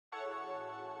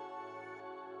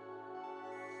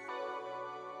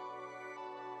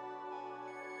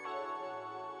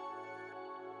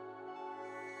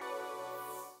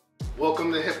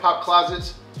Welcome to Hip Hop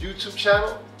Closet's YouTube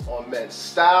channel on men's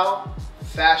style,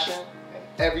 fashion, and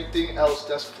everything else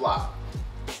that's fly.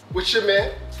 With your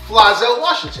man, Flyzel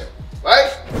Washington,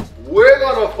 right? We're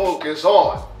gonna focus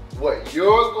on what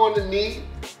you're going to need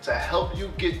to help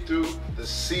you get through the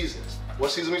seasons. What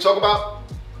season we talk about?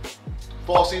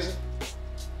 Fall season,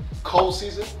 cold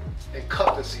season, and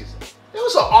cuffing season. There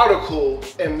was an article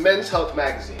in Men's Health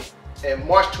magazine in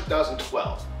March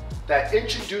 2012 that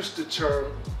introduced the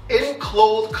term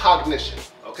in-clothes cognition,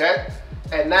 okay?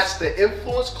 And that's the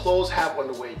influence clothes have on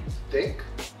the way you think,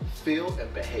 feel,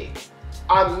 and behave.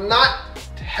 I'm not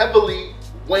heavily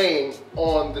weighing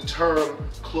on the term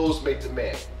clothes make the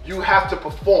man. You have to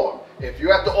perform. If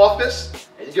you're at the office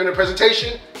and you're giving a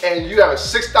presentation and you have a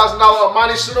 $6,000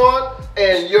 Armani suit on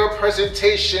and your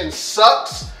presentation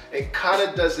sucks, it kind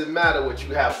of doesn't matter what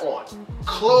you have on.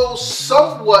 Clothes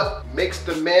somewhat makes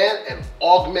the man and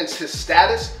augments his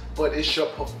status, but it's your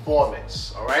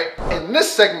performance, all right? In this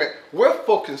segment, we're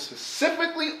focused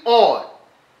specifically on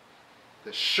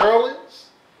the Shearlings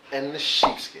and the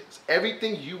Sheepskins.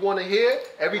 Everything you want to hear,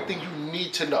 everything you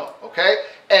need to know, okay?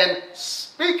 And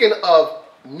speaking of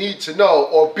need to know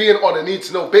or being on a need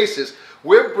to know basis,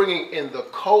 we're bringing in the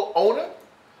co-owner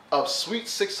of Suite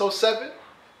 607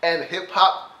 and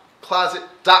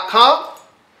hiphopcloset.com,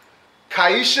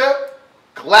 Kaisha.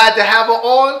 Glad to have her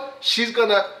on. She's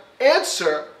gonna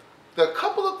answer the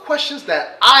couple of questions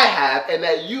that I have and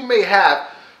that you may have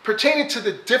pertaining to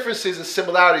the differences and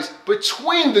similarities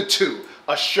between the two,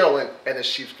 a Shearling and a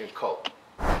Sheepskin coat.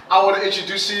 I want to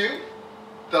introduce to you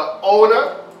the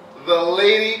owner, the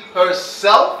lady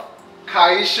herself,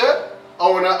 Kaisha,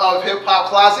 owner of Hip Hop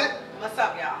Closet. What's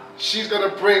up, y'all? She's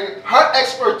gonna bring her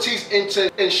expertise into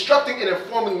instructing and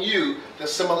informing you the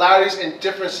similarities and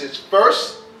differences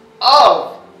first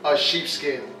of a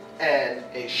sheepskin and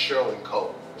a Shearling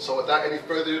coat. So without any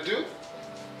further ado.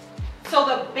 So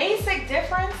the basic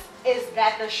difference is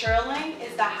that the Shearling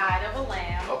is the hide of a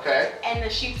lamb. Okay. And the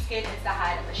sheepskin is the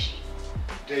hide of a sheep.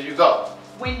 There you go.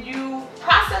 When you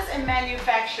process and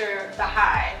manufacture the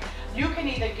hide, you can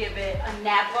either give it a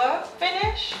nappa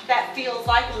finish that feels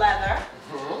like leather,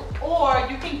 or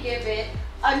you can give it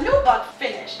a nubuck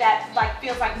finish that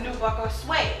feels like nubuck or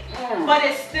suede. But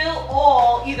it's still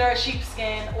all either a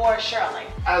sheepskin or a Shearling.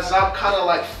 As I'm kind of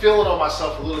like feeling on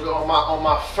myself a little bit on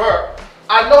my fur,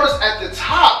 I noticed at the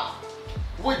top,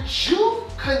 would you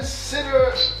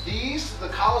consider these the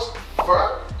collars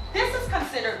fur? This is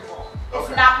considered wool. It's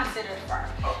Okay. not considered fur.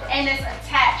 Okay. And it's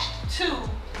attached to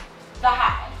the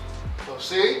hide. So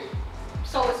see?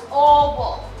 So it's all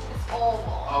wool. It's all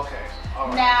wool. Okay. All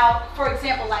right. Now, for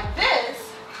example, like this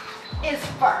is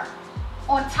fur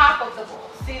on top of the wool.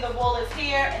 See, the wool is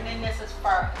here, and then this is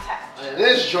fur attached. And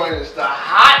this joint is the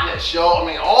hotness, yo. I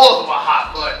mean, all of them are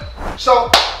hot, but. So,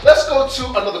 let's go to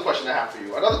another question I have for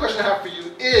you. Another question I have for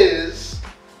you is.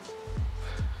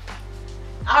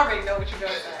 I already know what you're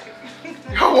gonna say.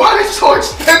 Yo, why are they so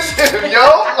expensive,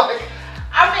 yo? Like,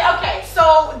 I mean, okay,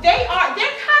 so they're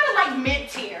kind of like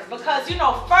mid-tier because, you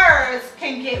know, furs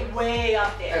can get way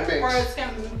up there. And minks.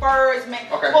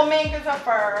 Mink. Okay. Well, mink is a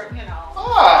fur, you know.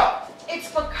 Ah. It's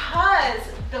because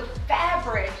the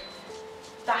fabric,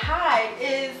 the hide,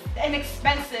 is an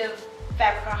expensive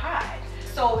fabric or hide.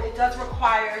 So it does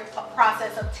require a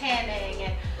process of tanning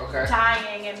and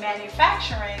dyeing and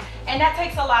manufacturing, and that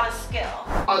takes a lot of skill.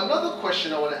 Another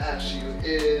question I want to ask you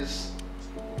is,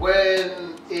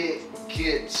 when it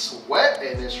gets wet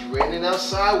and it's raining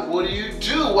outside, what do you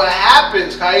do? What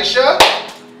happens, Kaisha?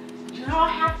 You don't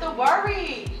have to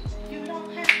worry. You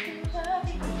don't have to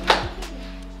worry.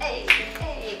 Hey,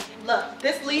 hey. Look,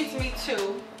 this leads me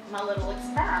to my little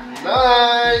experiment.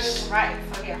 Nice. Right,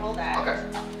 so here, hold that. Okay.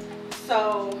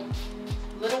 So,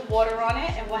 little water on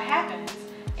it, and what happens?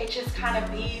 It just kind of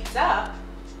beads up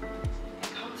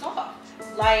and comes off.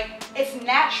 Like, it's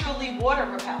naturally water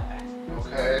repellent.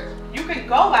 Okay. You can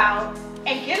go out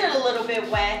and get it a little bit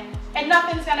wet, and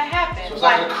nothing's gonna happen. So it's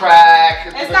not gonna crack.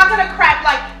 It's not gonna crack.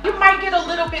 Like, you might get a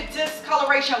little bit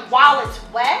discoloration while it's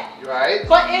wet. Right.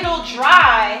 But it'll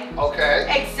dry. Okay.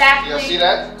 Exactly. You see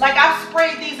that? Like, I've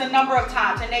sprayed these a number of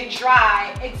times, and they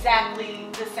dry exactly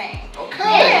the same.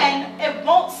 Okay. And it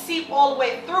won't seep all the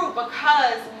way through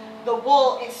because the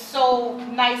wool is so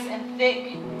nice and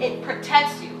thick. It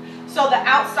protects you. So the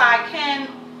outside can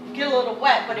get a little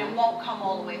wet, but it won't come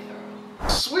all the way through.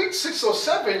 Suite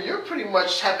 607, you pretty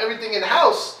much have everything in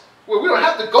house where we don't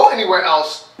have to go anywhere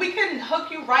else. We can hook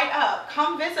you right up.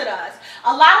 Come visit us.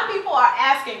 A lot of people are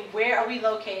asking, where are we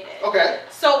located? Okay.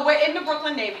 So we're in the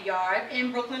Brooklyn Navy Yard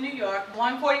in Brooklyn, New York,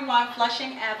 141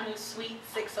 Flushing Avenue, Suite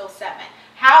 607.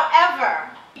 However,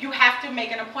 you have to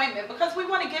make an appointment because we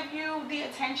want to give you the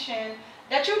attention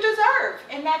that you deserve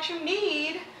and that you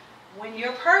need when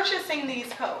you're purchasing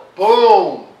these coats.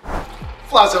 Boom!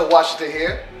 Flazell Washington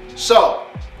here. So,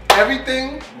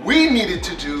 everything we needed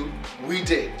to do, we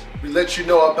did. We let you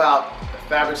know about the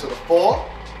fabrics of the fall.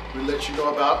 We let you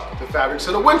know about the fabrics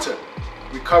of the winter.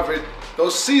 We covered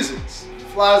those seasons.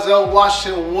 Flazell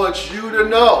Washington wants you to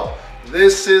know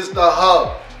this is the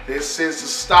hub. This is the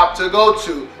stop to go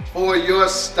to for your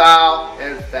style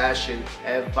and fashion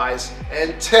advice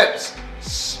and tips,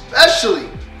 especially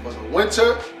for the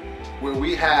winter, where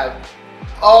we have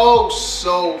oh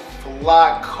so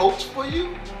fly coats for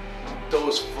you,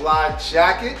 those fly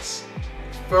jackets,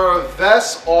 fur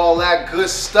vests, all that good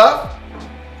stuff.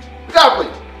 We got for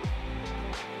you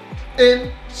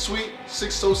in Suite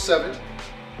 607,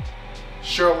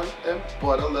 Shearling and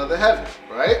Butter Leather Heaven,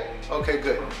 right? Okay,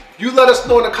 good. You let us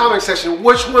know in the comment section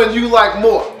which one you like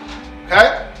more,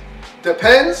 okay?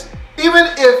 Depends. Even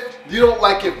if you don't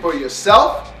like it for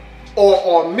yourself or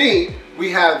on me,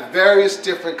 we have various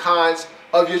different kinds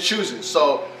of your choosing.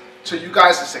 So to you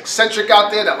guys that's eccentric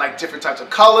out there that like different types of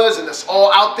colors and it's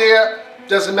all out there,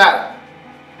 doesn't matter.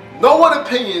 No one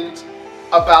opinions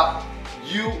about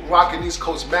you rocking these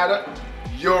coats matter.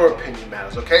 Your opinion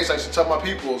matters, okay? So I used to tell my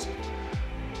peoples,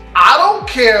 I don't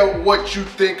care what you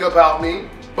think about me,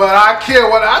 but I care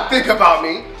what I think about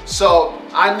me. So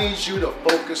I need you to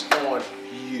focus on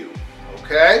you,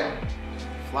 okay?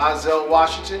 Flazell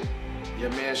Washington, your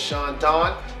man Sean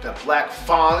Don, the Black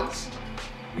Fonz,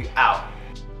 we out.